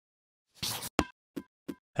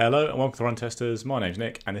Hello and welcome to Run Testers. My name's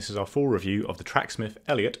Nick and this is our full review of the Tracksmith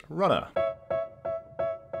Eliot Runner.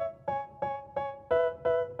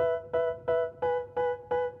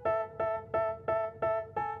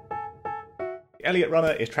 The Eliot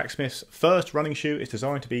Runner is Tracksmith's first running shoe. It's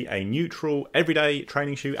designed to be a neutral, everyday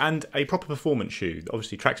training shoe and a proper performance shoe.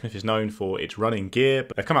 Obviously, Tracksmith is known for its running gear,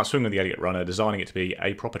 but they've come out swinging with the Eliot Runner, designing it to be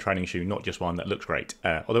a proper training shoe, not just one that looks great,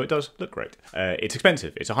 although it does look great. It's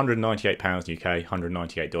expensive. It's £198 in the UK,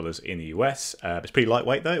 $198 in the US. It's pretty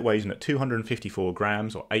lightweight though. It weighs in at 254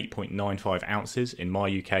 grams or 8.95 ounces in my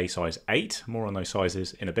UK size 8. More on those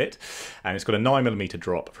sizes in a bit. And it's got a 9mm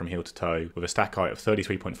drop from heel to toe with a stack height of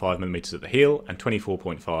 33.5mm at the heel and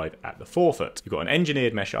 24.5 at the forefoot. You've got an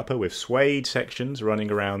engineered mesh upper with suede sections running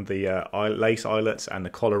around the lace eyelets and the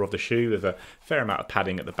collar of the shoe. There's a fair amount of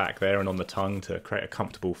padding at the back there and on the tongue to create a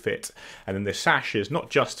comfortable fit. And then the sash is not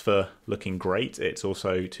just for looking great, it's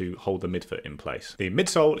also to hold the midfoot in place. The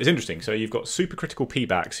midsole is interesting. So you've got supercritical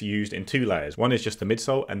P-backs used in two layers. One is just the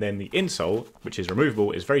midsole, and then the insole, which is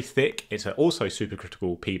removable, is very thick. It's also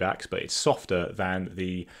supercritical P-backs, but it's softer than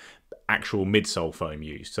the actual midsole foam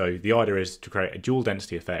used. So the idea is to create a dual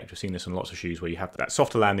density effect. We've seen this on lots of shoes where you have that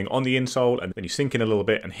softer landing on the insole and then you sink in a little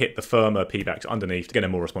bit and hit the firmer P-backs underneath to get a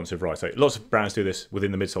more responsive ride. So lots of brands do this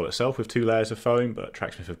within the midsole itself with two layers of foam, but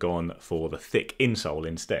Tracksmith have gone for the thick insole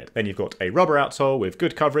instead. Then you've got a rubber outsole with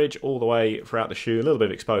good coverage all the way throughout the shoe, a little bit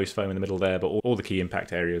of exposed foam in the middle there, but all the key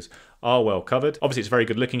impact areas are well covered. Obviously, it's a very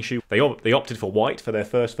good looking shoe. They opted for white for their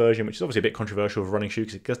first version, which is obviously a bit controversial for a running shoe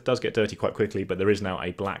because it does get dirty quite quickly, but there is now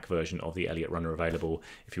a black version of the Eliot Runner available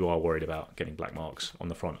if you are worried about getting black marks on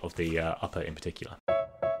the front of the upper in particular.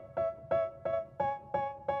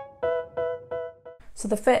 So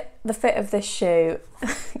the fit of this shoe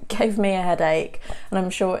gave me a headache, and I'm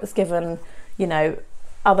sure it's given, you know,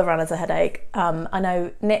 other runners a headache. I know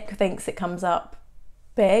Nick thinks it comes up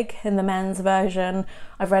big in the men's version.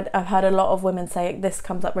 I've heard a lot of women say this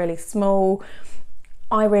comes up really small.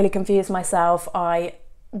 I really confused myself. I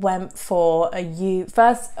went for a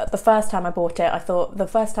the first time I bought it, I thought the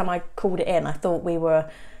first time I called it in, I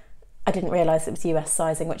didn't realise it was US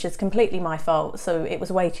sizing, which is completely my fault, so it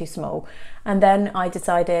was way too small. And then I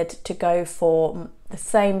decided to go for the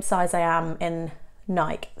same size I am in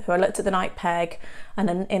Nike. So I looked at the Nike peg,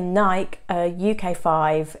 and in Nike, a UK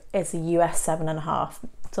 5 is a US 7.5.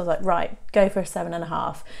 So I was like, right, go for a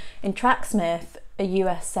 7.5. In Tracksmith, a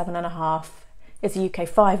US 7.5 is a UK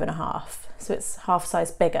 5.5. So it's half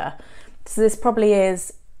size bigger. So this probably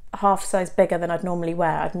is half size bigger than I'd normally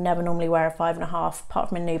wear. I'd never normally wear a 5.5 apart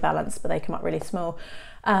from a New Balance, but they come up really small.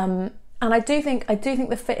 And I do think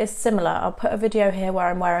the fit is similar. I'll put a video here where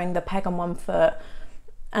I'm wearing the peg on one foot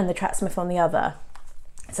and the Tracksmith on the other.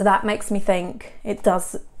 So that makes me think it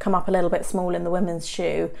does come up a little bit small in the women's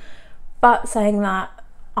shoe. But saying that,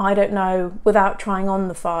 I don't know, without trying on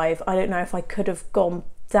the 5, I don't know if I could have gone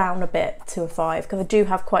down a bit to a 5, because I do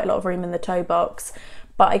have quite a lot of room in the toe box.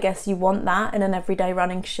 But I guess you want that in an everyday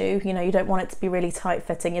running shoe. You know, you don't want it to be really tight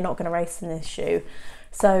fitting. You're not going to race in this shoe.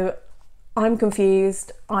 So I'm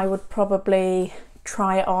confused. I would probably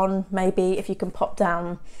try it on, maybe if you can pop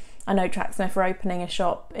down. I know Tracksmith are opening a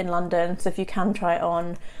shop in London, so if you can try it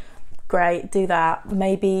on, great, do that.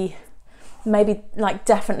 Maybe like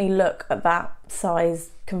definitely look at that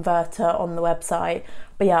size converter on the website.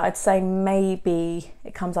 But yeah, I'd say maybe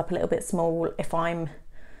it comes up a little bit small if I'm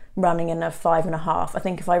running in a 5.5. I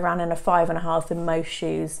think if I ran in a 5.5 in most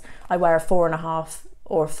shoes, I wear a 4.5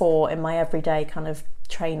 or a 4 in my everyday kind of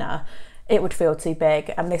trainer, it would feel too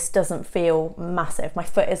big, and this doesn't feel massive. My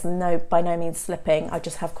foot is by no means slipping. I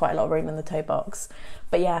just have quite a lot of room in the toe box.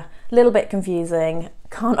 But yeah, a little bit confusing.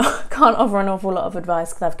 Can't offer an awful lot of advice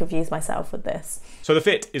because I've confused myself with this. So the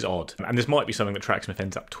fit is odd, and this might be something that Tracksmith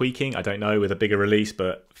ends up tweaking, I don't know, with a bigger release,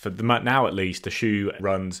 but for now at least, the shoe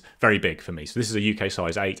runs very big for me. So this is a UK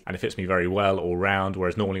size 8 and it fits me very well all round,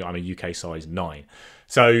 whereas normally I'm a UK size 9.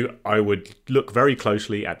 So I would look very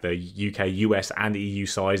closely at the UK, US and EU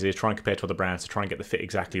sizes, try and compare to other brands to try and get the fit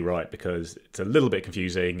exactly right, because it's a little bit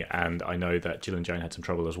confusing, and I know that Gill and Jane had some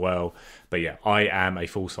trouble as well. But yeah, I am a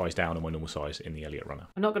full size down on my normal size in the Eliot Runner.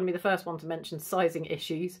 I'm not going to be the first one to mention sizing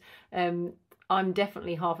issues. I'm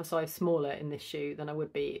definitely half a size smaller in this shoe than I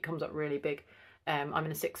would be. It comes up really big. I'm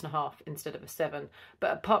in a 6.5 instead of a 7.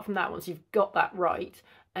 But apart from that, once you've got that right,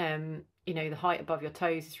 you know, the height above your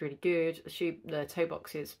toes is really good. The toe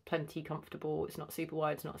box is plenty comfortable. It's not super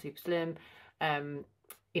wide, it's not super slim.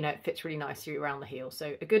 You know, it fits really nicely around the heel.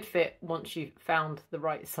 So a good fit once you've found the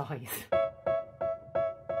right size.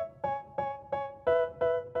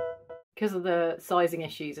 Because of the sizing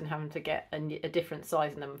issues and having to get a different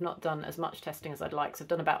size in them, I've not done as much testing as I'd like. So I've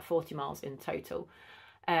done about 40 miles in total.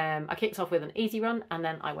 I kicked off with an easy run, and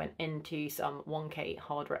then I went into some 1K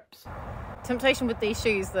hard reps. Temptation with these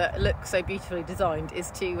shoes that look so beautifully designed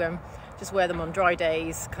is to just wear them on dry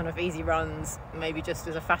days, kind of easy runs, maybe just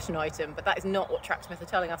as a fashion item, but that is not what Tracksmith are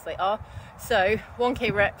telling us they are. So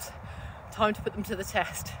 1K reps, time to put them to the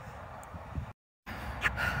test.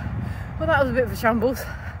 Well, that was a bit of a shambles.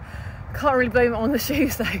 Can't really blame it on the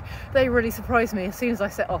shoes though. They really surprised me as soon as I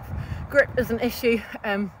set off. Grip is an issue,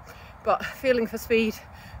 but feeling for speed,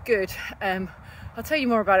 good. I'll tell you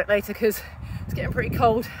more about it later because it's getting pretty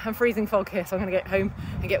cold and freezing fog here, so I'm going to get home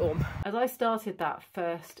and get warm. As I started that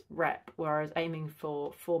first rep where I was aiming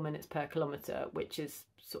for 4 minutes per kilometre, which is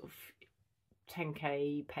sort of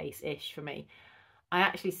 10k pace-ish for me, I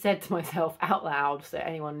actually said to myself out loud, so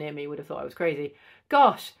anyone near me would have thought I was crazy,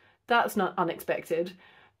 gosh, that's not unexpected,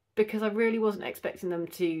 because I really wasn't expecting them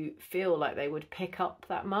to feel like they would pick up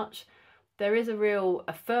that much. There is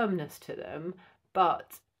a firmness to them,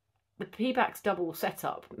 but the P-Back's double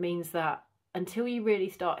setup means that until you really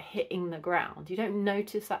start hitting the ground, you don't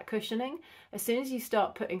notice that cushioning. As soon as you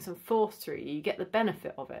start putting some force through you, you get the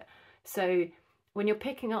benefit of it. So when you're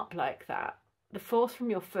picking up like that, the force from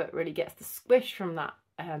your foot really gets the squish from that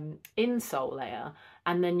insole layer,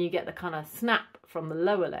 and then you get the kind of snap from the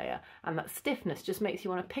lower layer, and that stiffness just makes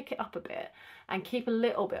you want to pick it up a bit and keep a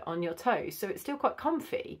little bit on your toes. So it's still quite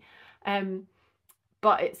comfy,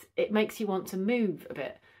 but it makes you want to move a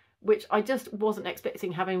bit, which I just wasn't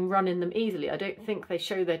expecting, having run in them easily. I don't think they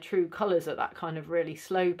show their true colours at that kind of really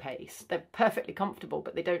slow pace. They're perfectly comfortable,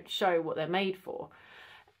 but they don't show what they're made for.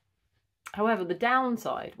 However, the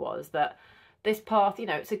downside was that this path, you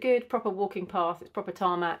know, it's a good proper walking path, it's proper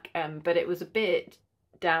tarmac, but it was a bit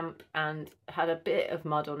damp and had a bit of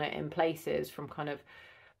mud on it in places from kind of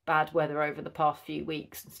bad weather over the past few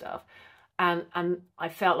weeks and stuff. And I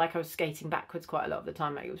felt like I was skating backwards quite a lot of the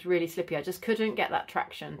time. Like, it was really slippy. I just couldn't get that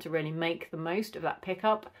traction to really make the most of that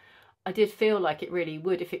pickup. I did feel like it really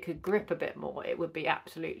would, if it could grip a bit more, it would be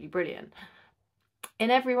absolutely brilliant. In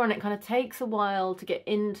every run, it kind of takes a while to get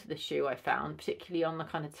into the shoe, I found, particularly on the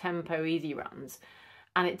kind of tempo easy runs.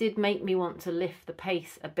 And it did make me want to lift the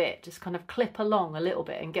pace a bit, just kind of clip along a little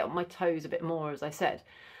bit and get on my toes a bit more, as I said.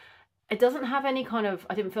 It doesn't have any kind of,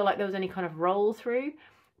 I didn't feel like there was any kind of roll through,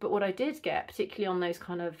 but what I did get, particularly on those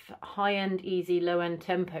kind of high-end easy, low-end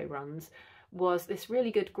tempo runs, was this really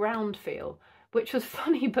good ground feel, which was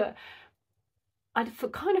funny, but I'd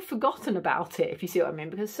kind of forgotten about it, if you see what I mean,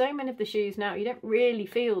 because so many of the shoes now, you don't really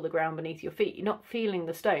feel the ground beneath your feet. You're not feeling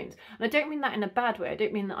the stones. And I don't mean that in a bad way. I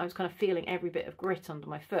don't mean that I was kind of feeling every bit of grit under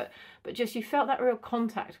my foot, but just you felt that real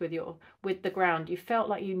contact with the ground. You felt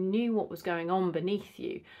like you knew what was going on beneath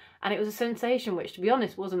you. And it was a sensation which, to be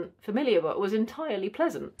honest, wasn't familiar, but was entirely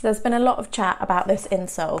pleasant. There's been a lot of chat about this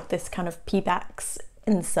insole, this kind of P-Back's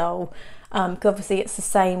insole, because obviously it's the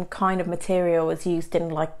same kind of material as used in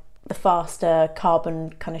like the faster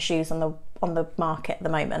carbon kind of shoes on the market at the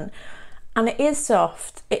moment, and it is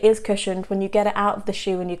soft, it is cushioned. When you get it out of the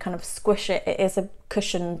shoe and you kind of squish it, it is a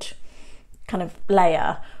cushioned kind of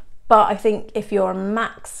layer. But I think if you're a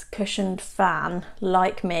max cushioned fan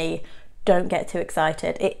like me, don't get too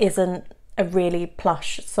excited. It isn't a really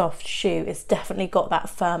plush soft shoe. It's definitely got that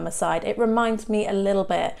firmer side. It reminds me a little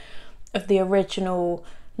bit of the original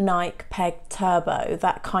Nike Peg Turbo,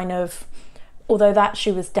 that kind of, although that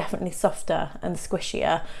shoe was definitely softer and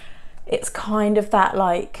squishier, it's kind of that,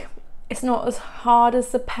 like, it's not as hard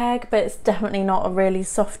as the Peg, but it's definitely not a really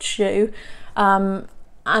soft shoe.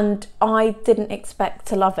 And I didn't expect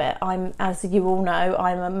to love it. As you all know,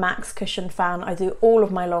 I'm a max cushion fan. I do all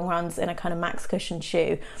of my long runs in a kind of max cushion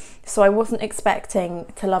shoe. So I wasn't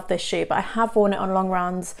expecting to love this shoe, but I have worn it on long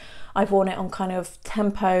runs. I've worn it on kind of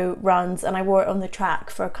tempo runs, and I wore it on the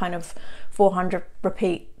track for a kind of 400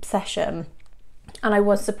 repeat session. And I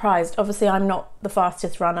was surprised. Obviously, I'm not the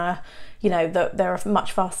fastest runner. You know, there are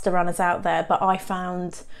much faster runners out there, but I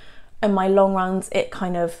found in my long runs,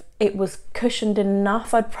 it was cushioned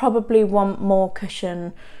enough. I'd probably want more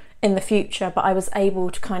cushion in the future, but I was able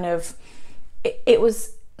to kind of, it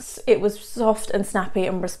was soft and snappy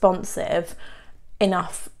and responsive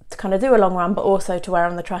enough to kind of do a long run, but also to wear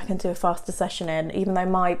on the track and do a faster session in, even though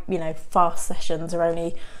my, you know, fast sessions are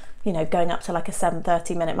only, you know, going up to like a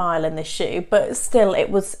 7:30 minute mile in this shoe, but still it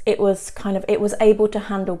was able to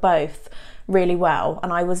handle both really well.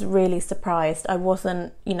 And I was really surprised. I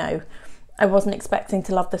wasn't expecting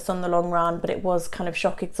to love this on the long run, but it was kind of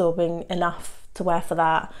shock absorbing enough to wear for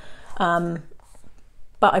that.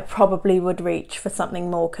 But I probably would reach for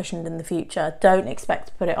something more cushioned in the future. Don't expect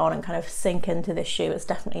to put it on and kind of sink into this shoe. It's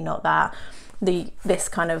definitely not that. This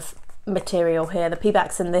kind of material here. The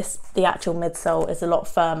Pebax in the actual midsole is a lot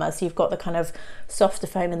firmer, so you've got the kind of softer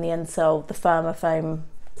foam in the insole, the firmer foam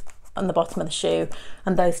on the bottom of the shoe,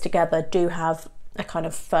 and those together do have a kind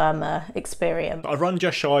of firmer experience. I've run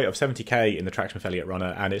just shy of 70k in the Tracksmith Eliot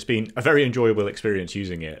Runner, and it's been a very enjoyable experience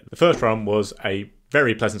using it. The first run was a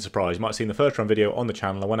very pleasant surprise. You might have seen the first run video on the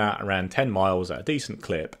channel. I went out and ran 10 miles at a decent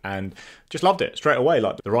clip and just loved it straight away.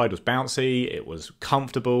 Like, the ride was bouncy, it was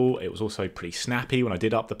comfortable, it was also pretty snappy when I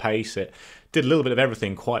did up the pace. It did a little bit of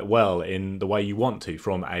everything quite well in the way you want to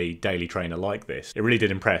from a daily trainer like this. It really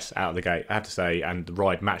did impress out of the gate, I have to say, and the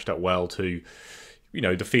ride matched up well to, you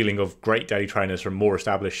know, the feeling of great daily trainers from more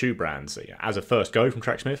established shoe brands. As a first go from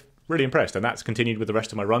Tracksmith, really impressed, and that's continued with the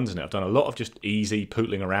rest of my runs in it. I've done a lot of just easy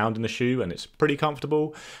pootling around in the shoe, and it's pretty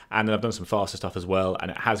comfortable, and then I've done some faster stuff as well, and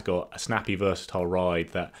it has got a snappy, versatile ride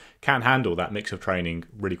that can handle that mix of training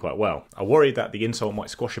really quite well. I worried that the insole might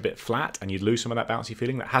squash a bit flat and you'd lose some of that bouncy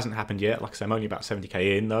feeling. That hasn't happened yet. Like I say, I'm only about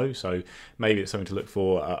 70k in though, so maybe it's something to look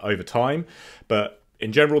for over time, but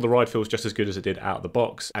in general the ride feels just as good as it did out of the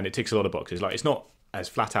box, and it ticks a lot of boxes. Like, it's not as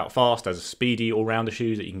flat out fast as a speedy all-rounder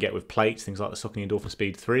shoes that you can get with plates, things like the Saucony Endorphin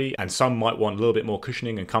Speed 3, and some might want a little bit more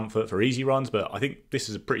cushioning and comfort for easy runs, but I think this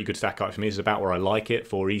is a pretty good stack up for me. This is about where I like it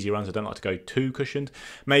for easy runs. I don't like to go too cushioned.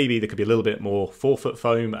 Maybe there could be a little bit more forefoot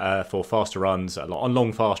foam for faster runs. On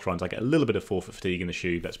long fast runs I get a little bit of forefoot fatigue in the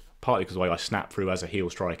shoe. That's partly because of the way I snap through as a heel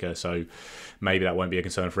striker, so maybe that won't be a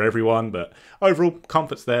concern for everyone, but overall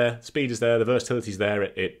comfort's there, speed is there, the versatility's there.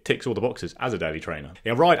 It ticks all the boxes as a daily trainer.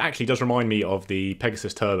 The ride actually does remind me of the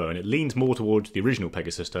Pegasus Turbo, and it leans more towards the original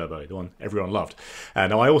Pegasus Turbo, the one everyone loved.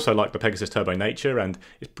 Now, I also like the Pegasus Turbo Nature, and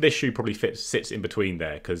this shoe probably sits in between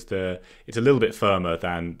there, because it's a little bit firmer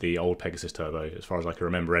than the old Pegasus Turbo, as far as I can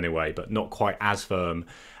remember anyway, but not quite as firm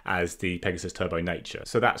as the Pegasus Turbo Nature.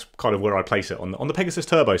 So that's kind of where I place it on the Pegasus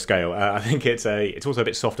Turbo scale. I think it's also a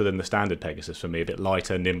bit softer than the standard Pegasus for me, a bit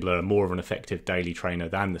lighter, nimbler, more of an effective daily trainer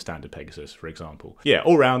than the standard Pegasus, for example. Yeah,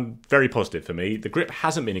 all round very positive for me. The grip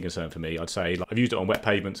hasn't been a concern for me, I'd say. Like, I've used it on wet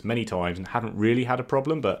pavements many times and haven't really had a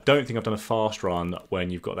problem, but don't think I've done a fast run when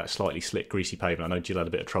you've got that slightly slick, greasy pavement. I know Gill had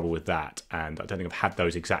a bit of trouble with that, and I don't think I've had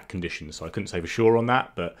those exact conditions, so I couldn't say for sure on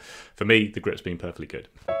that, but for me, the grip's been perfectly good.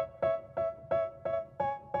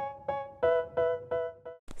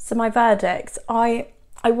 So my verdict, I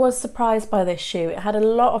was surprised by this shoe. It had a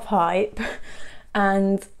lot of hype,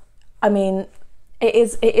 and I mean, it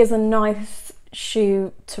is a nice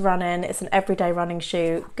shoe to run in. It's an everyday running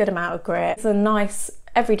shoe, good amount of grip. It's a nice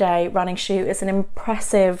everyday running shoe. It's an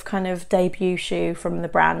impressive kind of debut shoe from the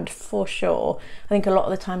brand for sure. I think a lot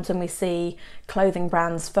of the times when we see clothing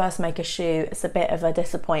brands first make a shoe, it's a bit of a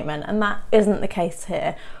disappointment, and that isn't the case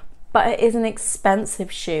here. But it is an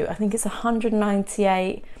expensive shoe. I think it's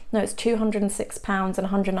it's £206 and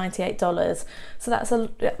 $198. So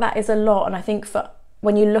that is a lot, and I think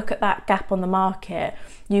when you look at that gap on the market,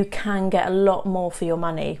 you can get a lot more for your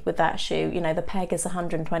money with that shoe. You know, the Peg is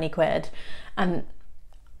 120 quid, and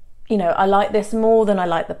you know, I like this more than I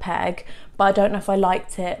like the Peg, but I don't know if I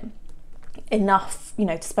liked it enough, you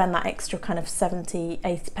know, to spend that extra kind of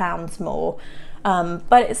 £70–80 more.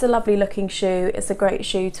 But it's a lovely looking shoe. It's a great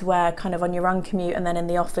shoe to wear kind of on your run commute, and then in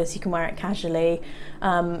the office you can wear it casually.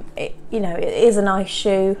 You know, it is a nice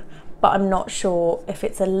shoe, but I'm not sure if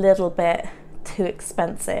it's a little bit too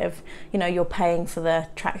expensive. You know, you're paying for the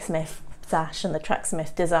Tracksmith sash and the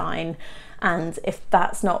Tracksmith design, and if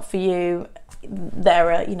that's not for you,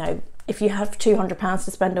 there are, you know, if you have £200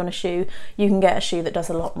 to spend on a shoe, you can get a shoe that does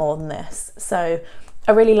a lot more than this. So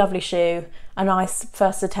a really lovely shoe, a nice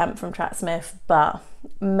first attempt from Tracksmith, but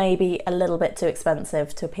maybe a little bit too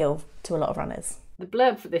expensive to appeal to a lot of runners. The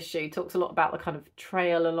blurb for this shoe talks a lot about the kind of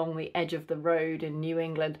trail along the edge of the road in New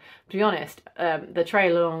England. To be honest, the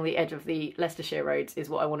trail along the edge of the Leicestershire roads is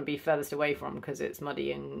what I want to be furthest away from, because it's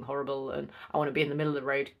muddy and horrible, and I want to be in the middle of the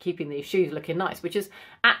road keeping these shoes looking nice, which is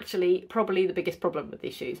actually probably the biggest problem with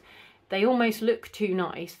these shoes. They almost look too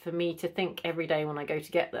nice for me to think every day when I go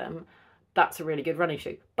to get them, that's a really good running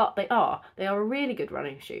shoe. But they are a really good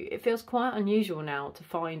running shoe. It feels quite unusual now to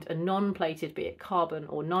find a non-plated, be it carbon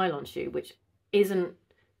or nylon shoe, which isn't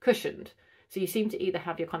cushioned. So you seem to either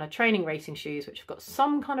have your kind of training racing shoes, which have got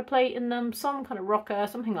some kind of plate in them, some kind of rocker,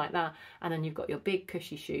 something like that, and then you've got your big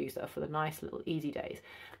cushy shoes that are for the nice little easy days.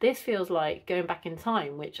 This feels like going back in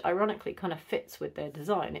time, which ironically kind of fits with their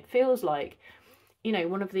design. It feels like, you know,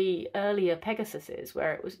 one of the earlier Pegasuses,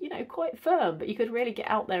 where it was, you know, quite firm, but you could really get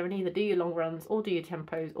out there and either do your long runs or do your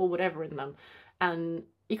tempos or whatever in them. And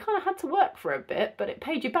you kind of had to work for a bit, but it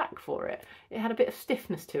paid you back for it. It had a bit of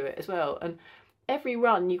stiffness to it as well. And every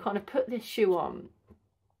run you kind of put this shoe on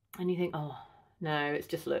and you think, oh, no, it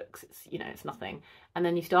just looks, it's, you know, it's nothing. And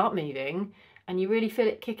then you start moving and you really feel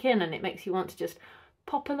it kick in, and it makes you want to just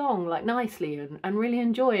pop along like nicely and really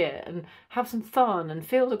enjoy it and have some fun and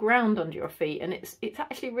feel the ground under your feet, and it's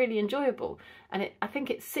actually really enjoyable. And I think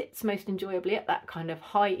it sits most enjoyably at that kind of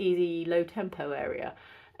high, easy, low tempo area.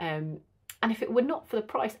 And if it were not for the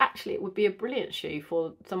price, actually it would be a brilliant shoe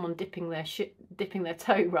for someone dipping their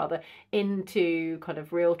toe rather into kind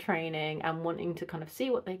of real training and wanting to kind of see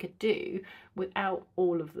what they could do without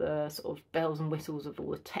all of the sort of bells and whistles of all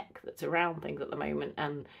the tech that's around things at the moment,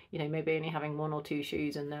 and, you know, maybe only having 1 or 2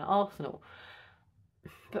 shoes in their arsenal.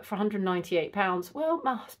 But for £198, well,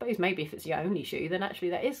 I suppose maybe if it's your only shoe, then actually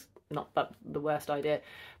that is not the worst idea.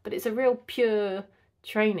 But it's a real pure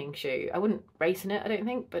training shoe. I wouldn't race in it, I don't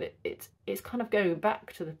think, but it's kind of going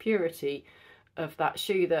back to the purity of that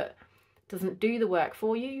shoe that doesn't do the work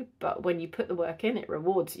for you, but when you put the work in, it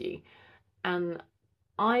rewards you. And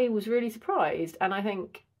I was really surprised, and I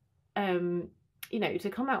think you know, to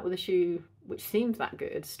come out with a shoe which seems that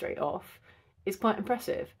good straight off is quite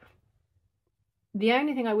impressive. The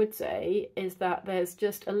only thing I would say is that there's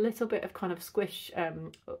just a little bit of kind of squish,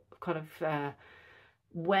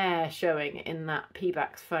 wear showing in that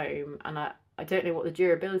Pebax foam, and I don't know what the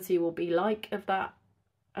durability will be like of that,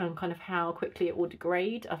 and kind of how quickly it will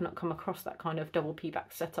degrade. I've not come across that kind of double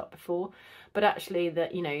Pebax setup before, but actually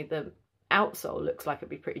you know, the outsole looks like it'd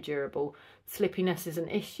be pretty durable. Slippiness is an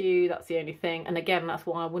issue, that's the only thing, and again, that's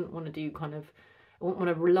why I wouldn't want to do I wouldn't want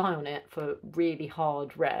to rely on it for really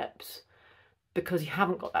hard reps, because you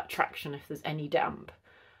haven't got that traction if there's any damp.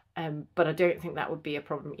 But I don't think that would be a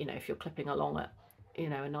problem, you know, if you're clipping along at, you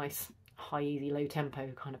know, a nice high, easy, low tempo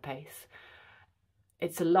kind of pace.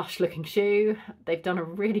 It's a lush looking shoe. They've done a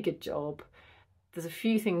really good job. There's a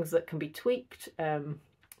few things that can be tweaked,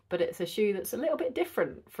 but it's a shoe that's a little bit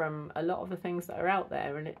different from a lot of the things that are out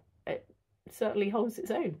there, and it certainly holds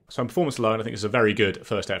its own. So on performance alone, I think it's a very good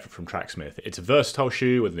first effort from Tracksmith. It's a versatile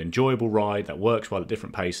shoe with an enjoyable ride that works well at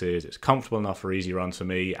different paces. It's comfortable enough for easy runs for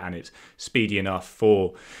me, and it's speedy enough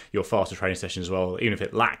for your faster training sessions as well, even if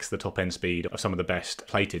it lacks the top end speed of some of the best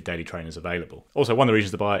plated daily trainers available. Also, one of the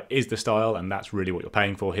reasons to buy it is the style, and that's really what you're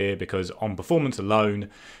paying for here, because on performance alone,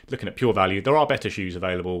 looking at pure value, there are better shoes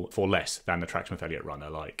available for less than the Tracksmith Eliot Runner.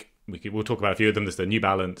 Like, we'll talk about a few of them. There's the New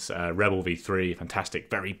Balance Rebel V3, fantastic,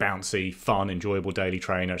 very bouncy, fun, enjoyable daily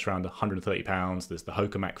trainer. It's around £130. There's the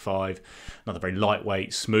Hoka Mach 5, another very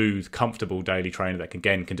lightweight, smooth, comfortable daily trainer that can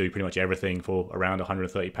do pretty much everything for around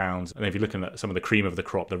 £130. And then if you're looking at some of the cream of the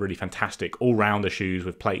crop, they're really fantastic all-rounder shoes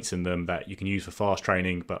with plates in them that you can use for fast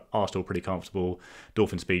training but are still pretty comfortable.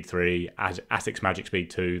 Dolphin Speed 3, Asics Magic Speed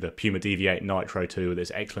 2, the Puma Deviate Nitro 2 with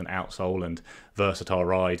its excellent outsole and versatile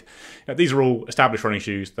ride. Now, these are all established running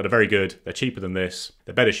shoes that are very good. They're cheaper than this.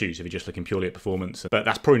 They're better shoes if you're just looking purely at performance, but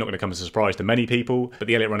that's probably not going to come as a surprise to many people. But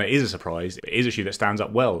the Eliot Runner is a surprise. It is a shoe that stands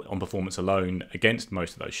up well on performance alone against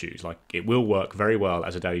most of those shoes. Like, it will work very well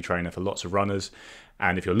as a daily trainer for lots of runners.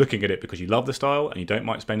 And if you're looking at it because you love the style and you don't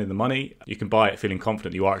mind spending the money, you can buy it feeling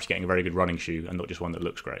confident you are actually getting a very good running shoe and not just one that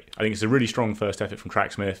looks great. I think it's a really strong first effort from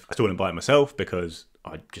Tracksmith. I still wouldn't buy it myself because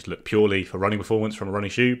I just look purely for running performance from a running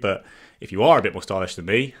shoe. But if you are a bit more stylish than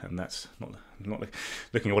me, and that's not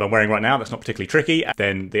looking at what I'm wearing right now, that's not particularly tricky,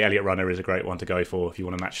 then the Eliot Runner is a great one to go for if you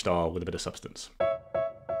want to match style with a bit of substance.